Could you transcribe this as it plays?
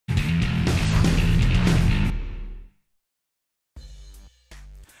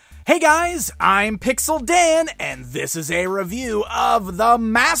Hey guys, I'm Pixel Dan, and this is a review of the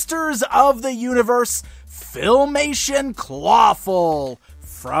Masters of the Universe Filmation Clawful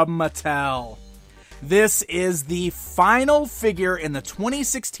from Mattel. This is the final figure in the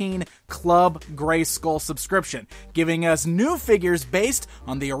 2016 Club Grayskull subscription, giving us new figures based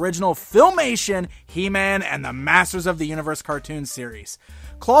on the original Filmation, He-Man, and the Masters of the Universe cartoon series.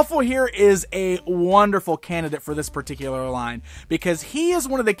 Clawful here is a wonderful candidate for this particular line, because he is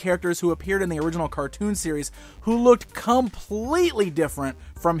one of the characters who appeared in the original cartoon series who looked completely different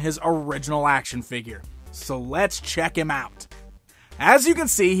from his original action figure. So let's check him out. As you can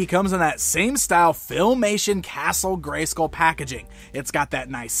see, he comes in that same style Filmation Castle Grayskull packaging. It's got that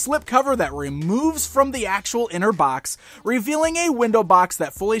nice slipcover that removes from the actual inner box, revealing a window box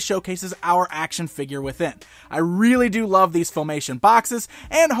that fully showcases our action figure within. I really do love these Filmation boxes,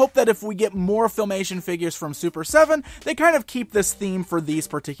 and hope that if we get more Filmation figures from Super 7, they kind of keep this theme for these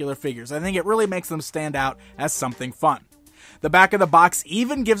particular figures. I think it really makes them stand out as something fun. The back of the box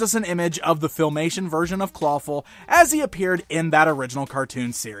even gives us an image of the Filmation version of Clawful as he appeared in that original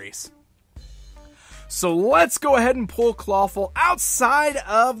cartoon series. So let's go ahead and pull Clawful outside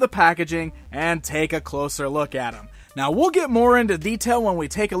of the packaging and take a closer look at him. Now, we'll get more into detail when we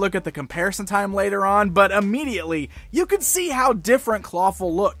take a look at the comparison time later on, but immediately, you can see how different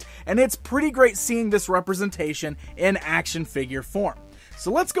Clawful looked, and it's pretty great seeing this representation in action figure form.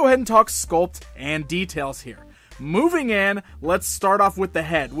 So let's go ahead and talk sculpt and details here. Moving in, let's start off with the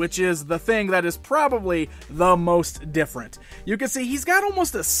head, which is the thing that is probably the most different. You can see he's got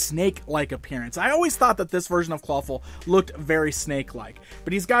almost a snake-like appearance. I always thought that this version of Clawful looked very snake-like,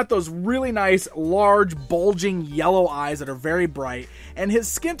 but he's got those really nice, large, bulging yellow eyes that are very bright, and his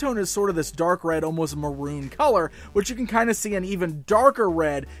skin tone is sort of this dark red, almost maroon color, which you can kind of see an even darker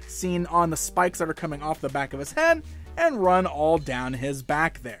red seen on the spikes that are coming off the back of his head and run all down his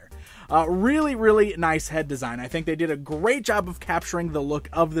back there. Really nice head design. I think they did a great job of capturing the look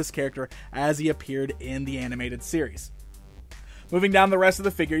of this character as he appeared in the animated series. Moving down the rest of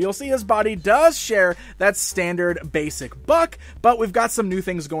the figure, you'll see his body does share that standard basic buck, but we've got some new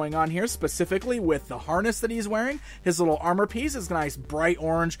things going on here, specifically with the harness that he's wearing. His little armor piece is nice bright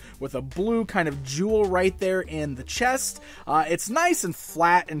orange with a blue kind of jewel right there in the chest. It's nice and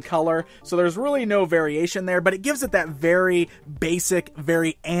flat in color, so there's really no variation there, but it gives it that very basic,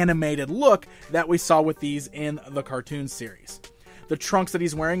 very animated look that we saw with these in the cartoon series. The trunks that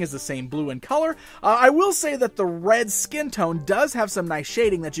he's wearing is the same blue in color. I will say that the red skin tone does have some nice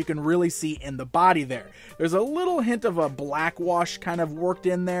shading that you can really see in the body there. There's a little hint of a black wash kind of worked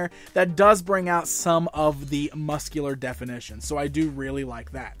in there that does bring out some of the muscular definition, so I do really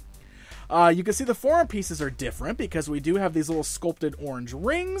like that. You can see the forearm pieces are different because we do have these little sculpted orange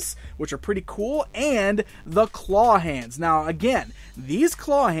rings, which are pretty cool, and the claw hands. Now, again, these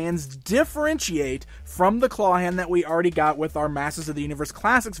claw hands differentiate from the claw hand that we already got with our Masters of the Universe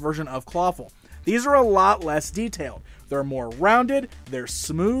Classics version of Clawful. These are a lot less detailed. They're more rounded, they're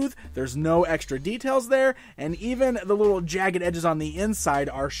smooth, there's no extra details there, and even the little jagged edges on the inside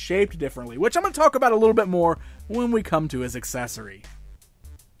are shaped differently, which I'm going to talk about a little bit more when we come to his accessory.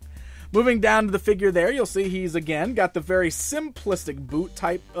 Moving down to the figure there, you'll see he's, again, got the very simplistic boot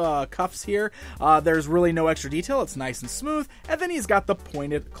type cuffs here. There's really no extra detail. It's nice and smooth. And then he's got the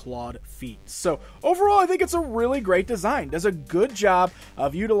pointed clawed feet. So overall, I think it's a really great design. Does a good job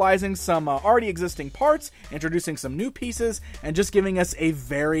of utilizing some already existing parts, introducing some new pieces, and just giving us a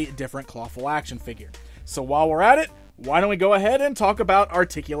very different Clawful action figure. So while we're at it, why don't we go ahead and talk about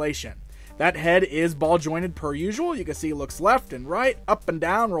articulation. That head is ball jointed per usual. You can see it looks left and right, up and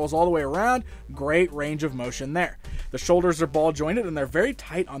down, rolls all the way around. Great range of motion there. The shoulders are ball jointed and they're very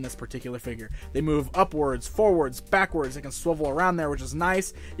tight on this particular figure. They move upwards, forwards, backwards. They can swivel around there, which is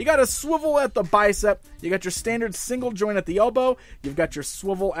nice. You got a swivel at the bicep. You got your standard single joint at the elbow. You've got your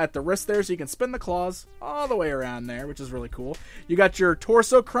swivel at the wrist there, so you can spin the claws all the way around there, which is really cool. You got your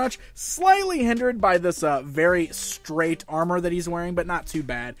torso crunch, slightly hindered by this very straight armor that he's wearing, but not too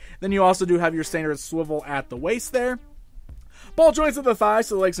bad. Then you also do have your standard swivel at the waist there. Ball joints at the thigh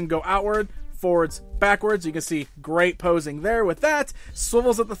so the legs can go outward, forwards, backwards. You can see great posing there with that.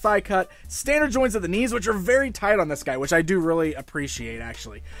 Swivels at the thigh cut. Standard joints at the knees, which are very tight on this guy, which I do really appreciate,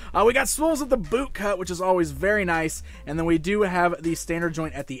 actually. We got swivels at the boot cut, which is always very nice. And then we do have the standard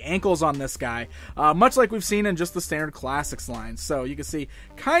joint at the ankles on this guy, much like we've seen in just the standard classics line. So you can see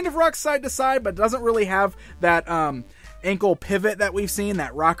kind of rocks side to side, but doesn't really have that ankle pivot that we've seen,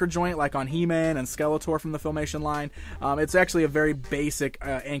 that rocker joint like on He-Man and Skeletor from the Filmation line. It's actually a very basic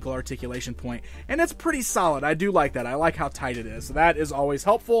ankle articulation point, and it's pretty solid. I do like that. I like how tight it is. So that is always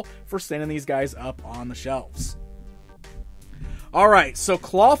helpful for standing these guys up on the shelves. Alright, so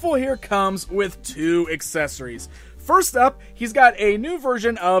Clawful here comes with 2 accessories. First up, he's got a new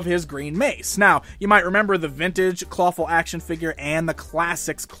version of his green mace. Now, you might remember the vintage Clawful action figure and the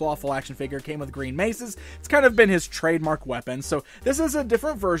classics Clawful action figure came with green maces. It's kind of been his trademark weapon, so this is a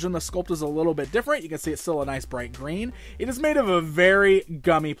different version. The sculpt is a little bit different. You can see it's still a nice bright green. It is made of a very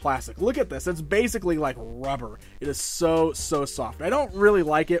gummy plastic. Look at this. It's basically like rubber. It is so soft. I don't really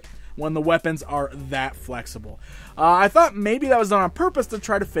like it when the weapons are that flexible. I thought maybe that was done on purpose to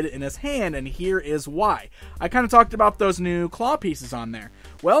try to fit it in his hand, and here is why. I kind of talked about those new claw pieces on there.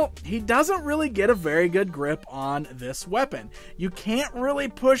 Well, he doesn't really get a very good grip on this weapon. You can't really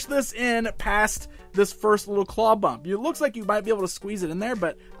push this in past this first little claw bump. It looks like you might be able to squeeze it in there,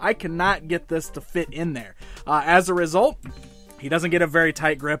 but I cannot get this to fit in there. As a result, he doesn't get a very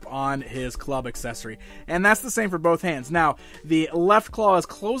tight grip on his club accessory. And that's the same for both hands. Now, the left claw is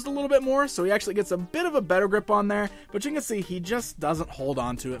closed a little bit more, so he actually gets a bit of a better grip on there, but you can see he just doesn't hold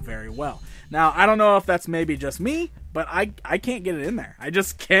on to it very well. Now, I don't know if that's maybe just me, but I can't get it in there. I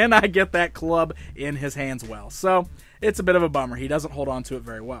just cannot get that club in his hands well. So, it's a bit of a bummer. He doesn't hold on to it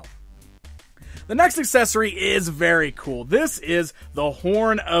very well. The next accessory is very cool. This is the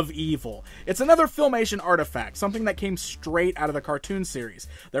Horn of Evil. It's another Filmation artifact, something that came straight out of the cartoon series.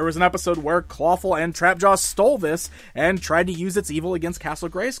 There was an episode where Clawful and Trapjaw stole this and tried to use its evil against Castle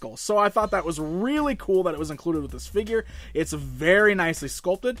Grayskull. So I thought that was really cool that it was included with this figure. It's very nicely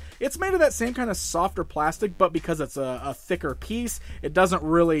sculpted. It's made of that same kind of softer plastic, but because it's a thicker piece, it doesn't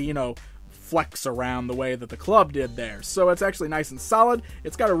really, flex around the way that the club did there. So it's actually nice and solid.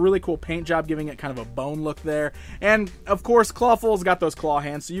 It's got a really cool paint job, giving it kind of a bone look there. And of course, Clawful's got those claw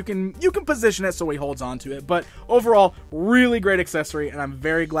hands, so you can position it so he holds on to it. But overall, really great accessory, and I'm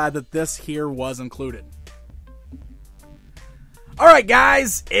very glad that this here was included. Alright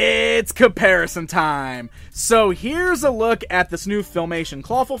guys, it's comparison time. So here's a look at this new Filmation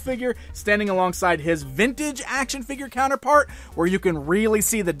Clawful figure standing alongside his vintage action figure counterpart, where you can really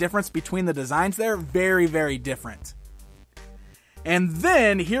see the difference between the designs there. Very different. And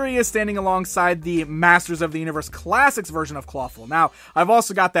then, here he is standing alongside the Masters of the Universe Classics version of Clawful. Now, I've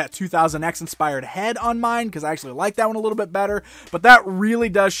also got that 2000X inspired head on mine, because I actually like that one a little bit better, but that really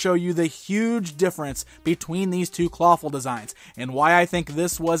does show you the huge difference between these two Clawful designs, and why I think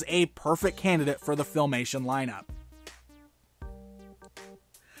this was a perfect candidate for the Filmation lineup.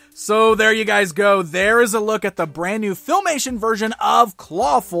 So there you guys go. There is a look at the brand new Filmation version of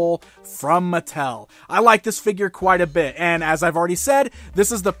Clawful from Mattel. I like this figure quite a bit, and as I've already said,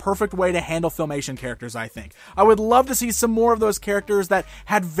 this is the perfect way to handle Filmation characters, I think. I would love to see some more of those characters that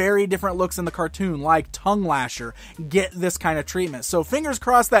had very different looks in the cartoon, like Tongue Lasher, get this kind of treatment. So fingers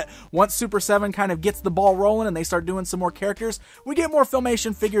crossed that once Super 7 kind of gets the ball rolling and they start doing some more characters, we get more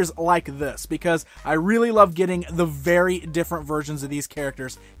Filmation figures like this, because I really love getting the very different versions of these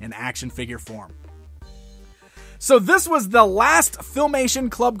characters in action figure form. So this was the last Filmation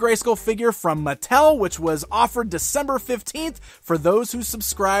Club Grayskull figure from Mattel, which was offered December 15th for those who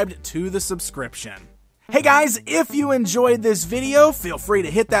subscribed to the subscription. Hey guys, if you enjoyed this video, feel free to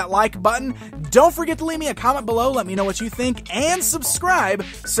hit that like button. Don't forget to leave me a comment below, let me know what you think, and subscribe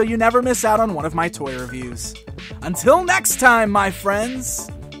so you never miss out on one of my toy reviews. Until next time, my friends.